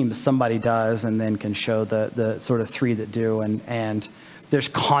 15, but somebody does and then can show the sort of 3 that do. And there's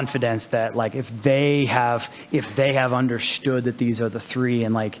confidence that like if they have understood that these are the 3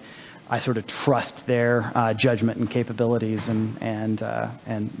 and like I sort of trust their judgment and capabilities and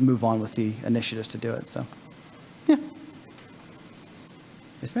move on with the initiatives to do it. So yeah.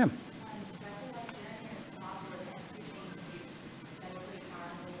 Yes, ma'am.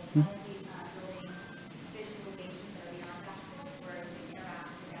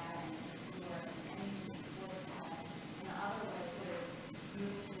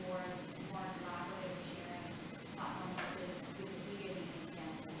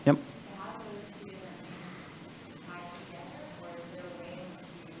 Yep.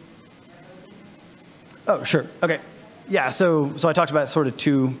 Oh, sure. Okay. Yeah. So I talked about sort of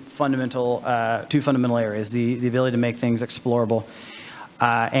two fundamental areas: the ability to make things explorable,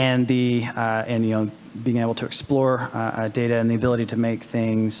 and being able to explore data, and the ability to make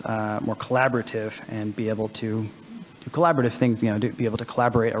things more collaborative and be able to do collaborative things. Be able to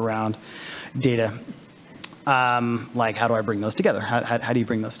collaborate around data. Like, how do I bring those together? How do you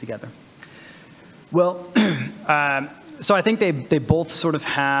bring those together? Well, so I think they both sort of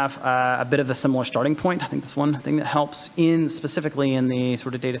have a bit of a similar starting point. I think that's one thing that helps specifically in the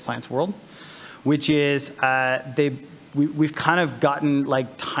sort of data science world, which is we've kind of gotten like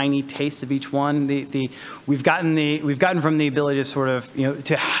tiny tastes of each one. We've gotten from the ability to sort of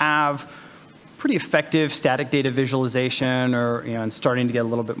to have pretty effective static data visualization, or and starting to get a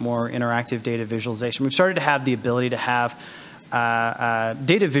little bit more interactive data visualization. We've started to have the ability to have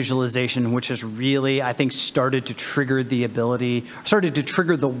data visualization, which has really, I think, started to trigger the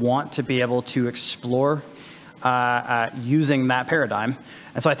want to be able to explore using that paradigm.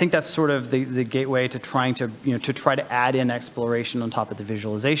 And so I think that's sort of the gateway to trying to try to add in exploration on top of the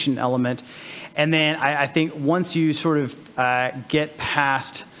visualization element. And then I think once you sort of get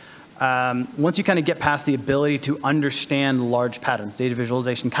past once you kind of get past the ability to understand large patterns, data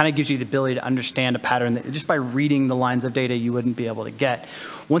visualization kind of gives you the ability to understand a pattern that just by reading the lines of data you wouldn't be able to get.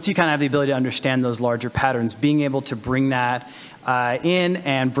 Once you kind of have the ability to understand those larger patterns, being able to bring that in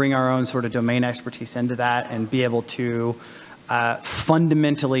and bring our own sort of domain expertise into that and be able to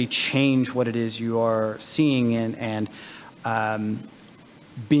fundamentally change what it is you are seeing and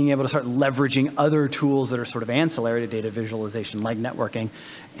being able to start leveraging other tools that are sort of ancillary to data visualization, like networking,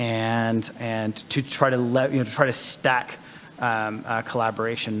 and to try to stack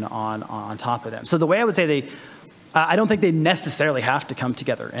collaboration on top of them. So the way I would say I don't think they necessarily have to come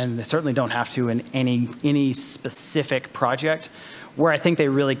together, and they certainly don't have to in any specific project. Where I think they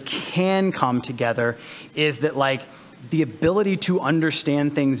really can come together is that like the ability to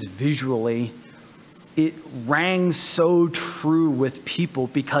understand things visually, it rang so true with people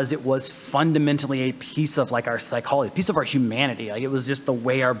because it was fundamentally a piece of like our psychology, a piece of our humanity. Like it was just the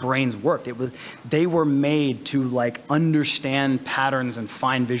way our brains worked. They were made to like understand patterns and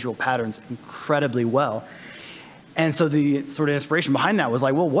find visual patterns incredibly well. And so the sort of inspiration behind that was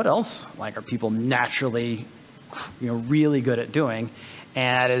like, well, what else like are people naturally, really good at doing?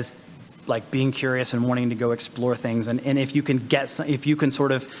 And that is like being curious and wanting to go explore things. And if you can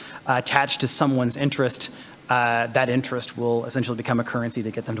sort of attach to someone's interest, that interest will essentially become a currency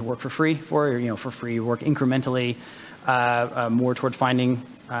to get them to work for free for free, work incrementally more toward finding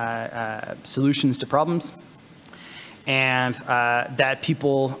solutions to problems. And that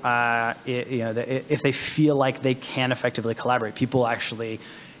people, if they feel like they can effectively collaborate, people actually,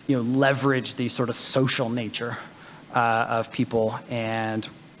 leverage the sort of social nature of people. And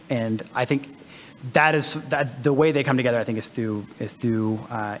I think the way they come together, I think, is through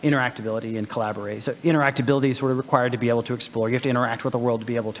interactability and collaborate. So interactability is sort of required to be able to explore. You have to interact with the world to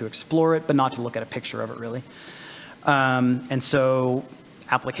be able to explore it, but not to look at a picture of it, really. And so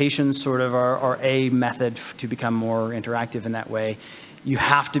applications sort of are a method to become more interactive in that way. You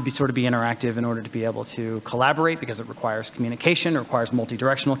have to be interactive in order to be able to collaborate, because it requires communication, it requires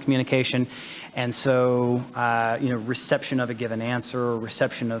multi-directional communication. And so, reception of a given answer or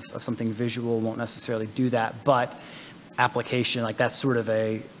reception of something visual won't necessarily do that, but application, like that's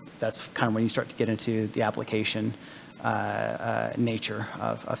kind of when you start to get into the application nature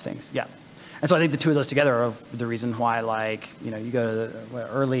of things. Yeah. And so I think the two of those together are the reason why, like, you go to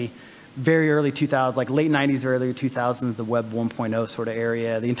the very early 2000s, like late 90s, early 2000s, the web 1.0 sort of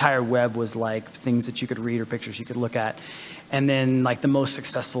area. The entire web was like things that you could read or pictures you could look at. And then like the most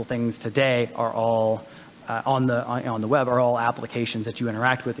successful things today are all on the web are all applications that you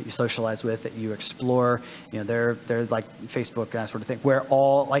interact with, that you socialize with, that you explore. They're like Facebook, that sort of thing, where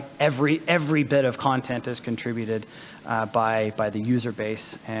all like every bit of content is contributed by the user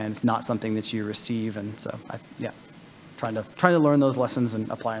base, and it's not something that you receive. And so trying to learn those lessons and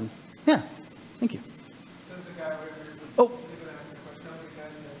apply them. Yeah, thank you. There's the guy right here. Oh. He's gonna ask a question. No, the guy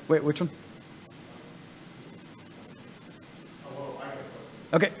there. Wait, which one? Well, I got a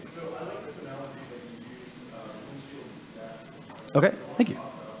question. Okay. So I like this analogy that you use, windshield dashboard. Okay, thank you.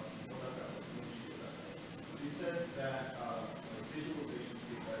 You said that visualization would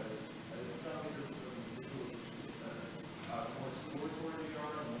be better. It sounds like visualization would be better. More exploratory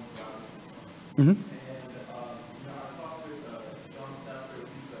VR and more cloud. Mm-hmm.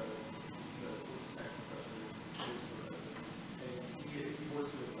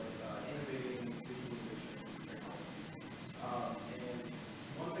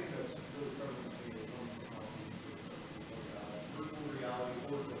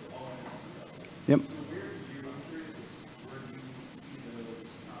 Yep.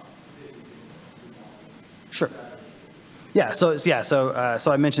 Sure. Yeah. So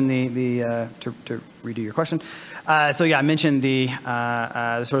I mentioned to redo your question. I mentioned the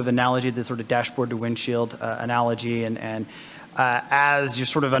sort of analogy, the sort of dashboard to windshield analogy, and as you're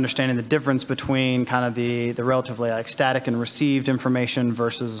sort of understanding the difference between kind of the relatively like static and received information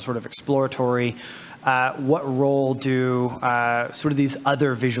versus sort of exploratory. What role do sort of these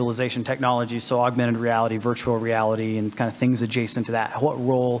other visualization technologies, so augmented reality, virtual reality, and kind of things adjacent to that, what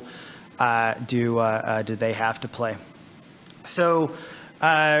role do they have to play? So,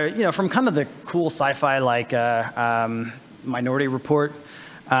 from kind of the cool sci-fi like Minority Report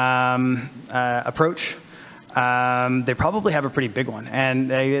approach, they probably have a pretty big one.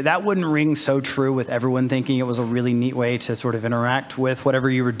 And that wouldn't ring so true with everyone thinking it was a really neat way to sort of interact with whatever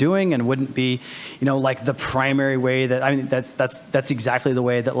you were doing, and wouldn't be, like the primary way that, I mean, that's exactly the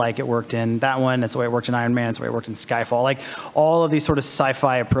way that like it worked in that one. That's the way it worked in Iron Man. That's the way it worked in Skyfall. Like all of these sort of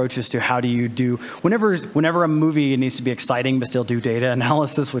sci-fi approaches to how do you do, whenever a movie needs to be exciting but still do data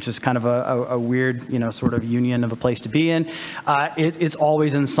analysis, which is kind of a weird, sort of union of a place to be in, it's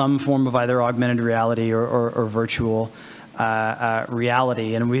always in some form of either augmented reality or virtual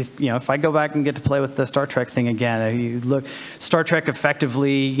reality. And if I go back and get to play with the Star Trek thing again, you look, Star Trek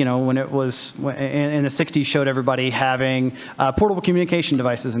effectively, when it was in the 60s, showed everybody having portable communication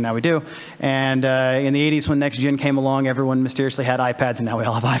devices, and now we do. And in the 80s, when Next Gen came along, everyone mysteriously had iPads, and now we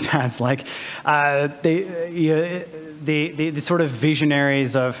all have iPads. Like the sort of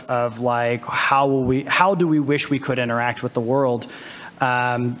visionaries of like how do we wish we could interact with the world.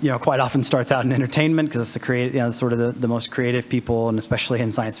 Quite often starts out in entertainment, because it's the creative, sort of the most creative people, and especially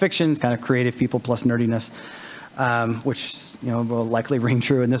in science fiction, it's kind of creative people plus nerdiness, which will likely ring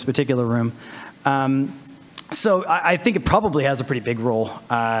true in this particular room. So I think it probably has a pretty big role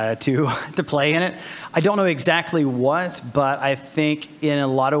to play in it. I don't know exactly what, but I think in a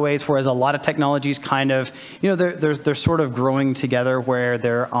lot of ways, whereas a lot of technologies kind of, they're sort of growing together where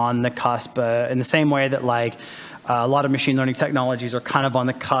they're on the cusp, in the same way that like. A lot of machine learning technologies are kind of on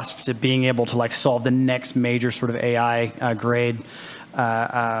the cusp to being able to like solve the next major sort of AI grade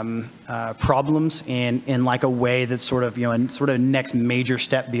problems in like a way that's sort of, and sort of next major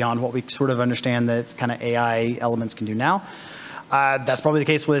step beyond what we sort of understand that kind of AI elements can do now. That's probably the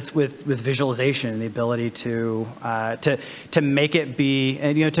case with visualization, and the ability to make it be,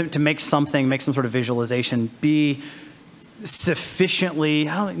 to make some sort of visualization be sufficiently,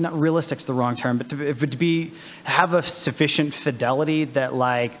 not realistic's the wrong term, but to have a sufficient fidelity that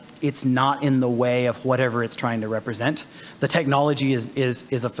like it's not in the way of whatever it's trying to represent. The technology is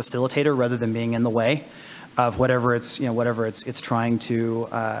a facilitator rather than being in the way of whatever it's trying to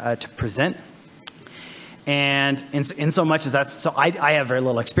present. And in so much as that's, so I have very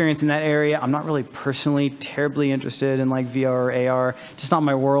little experience in that area. I'm not really personally terribly interested in like VR or AR. Just not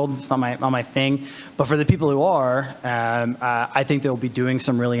my world. It's not my thing. But for the people who are, I think they'll be doing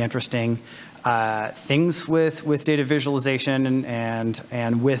some really interesting things with data visualization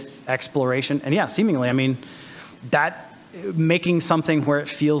and with exploration. And yeah, seemingly, I mean, that making something where it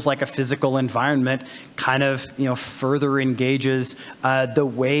feels like a physical environment kind of, further engages the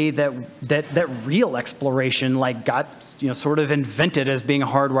way that real exploration like got, sort of invented as being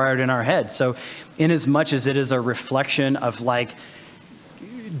hardwired in our heads. So in as much as it is a reflection of like,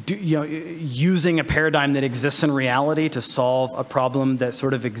 using a paradigm that exists in reality to solve a problem that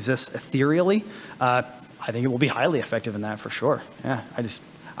sort of exists ethereally, I think it will be highly effective in that for sure. Yeah,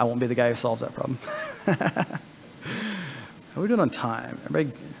 I won't be the guy who solves that problem. How are we doing on time?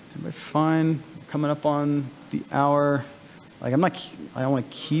 Everybody fine? Coming up on the hour. Like I don't want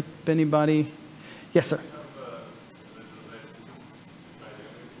to keep anybody. Yes, sir.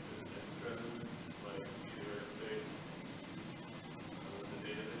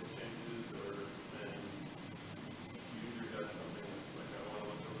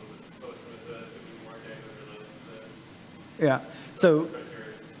 Yeah. So.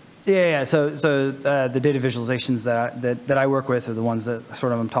 Yeah. So the data visualizations that I work with are the ones that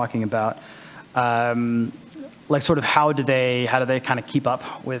sort of I'm talking about. Like sort of how do they kind of keep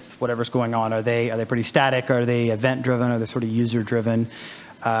up with whatever's going on? Are they pretty static? Are they event driven? Are they sort of user driven? Do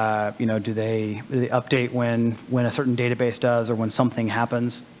they update when a certain database does or when something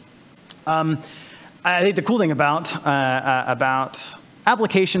happens? I think the cool thing about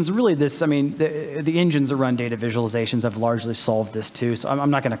applications, really this, I mean, the engines that run data visualizations have largely solved this too. So I'm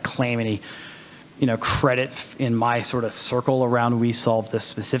not going to claim any, credit in my sort of circle around we solved this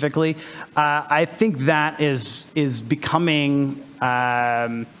specifically. I think that is becoming,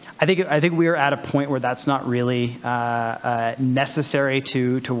 I think we are at a point where that's not really necessary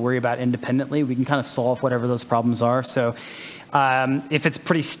to worry about independently. We can kind of solve whatever those problems are. So if it's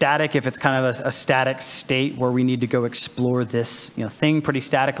pretty static, if it's kind of a static state where we need to go explore this thing pretty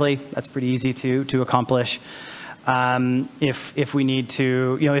statically, that's pretty easy to accomplish. If we need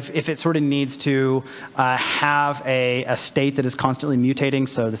to, if it sort of needs to have a state that is constantly mutating,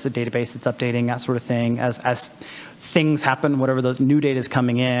 so this is a database that's updating, that sort of thing, as things happen, whatever those new data is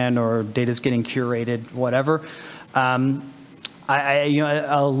coming in or data is getting curated, whatever.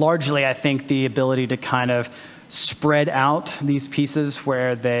 Largely, I think the ability to kind of spread out these pieces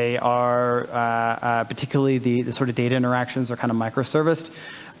where they are, particularly the sort of data interactions are kind of microserviced,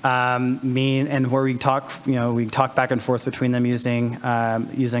 and where we talk, we can talk back and forth between them using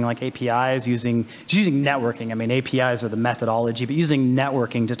like APIs, using networking. I mean, APIs are the methodology, but using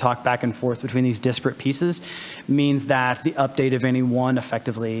networking to talk back and forth between these disparate pieces means that the update of any one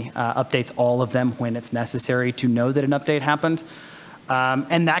effectively updates all of them when it's necessary to know that an update happened.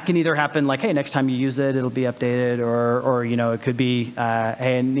 And that can either happen like, hey, next time you use it, it'll be updated, or it could be,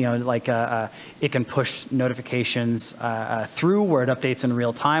 hey, and it can push notifications through where it updates in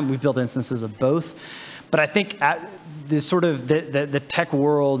real time. We've built instances of both, but I think at this sort of the tech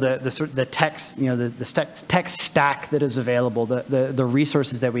world, the tech stack that is available, the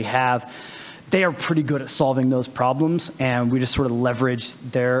resources that we have, they are pretty good at solving those problems, and we just sort of leverage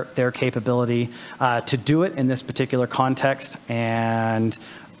their capability to do it in this particular context. And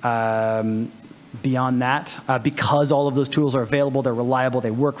beyond that, because all of those tools are available, they're reliable,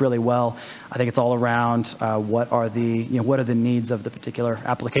 they work really well, I think it's all around what are the needs of the particular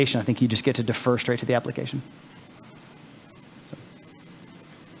application. I think you just get to defer straight to the application. So,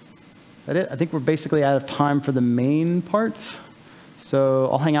 is that it? I think we're basically out of time for the main part. So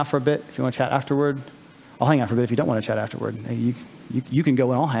I'll hang out for a bit if you want to chat afterward. I'll hang out for a bit if you don't want to chat afterward. You can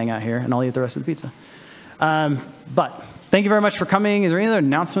go and I'll hang out here and I'll eat the rest of the pizza. But thank you very much for coming. Is there any other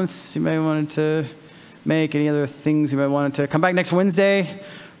announcements you may wanted to make? Any other things you might wanted to come back next Wednesday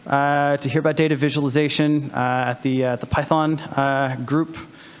to hear about data visualization at the Python group?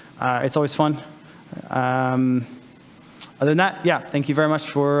 It's always fun. Other than that, yeah, thank you very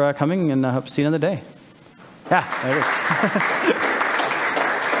much for coming, and I hope to see you another day. Yeah, there it is.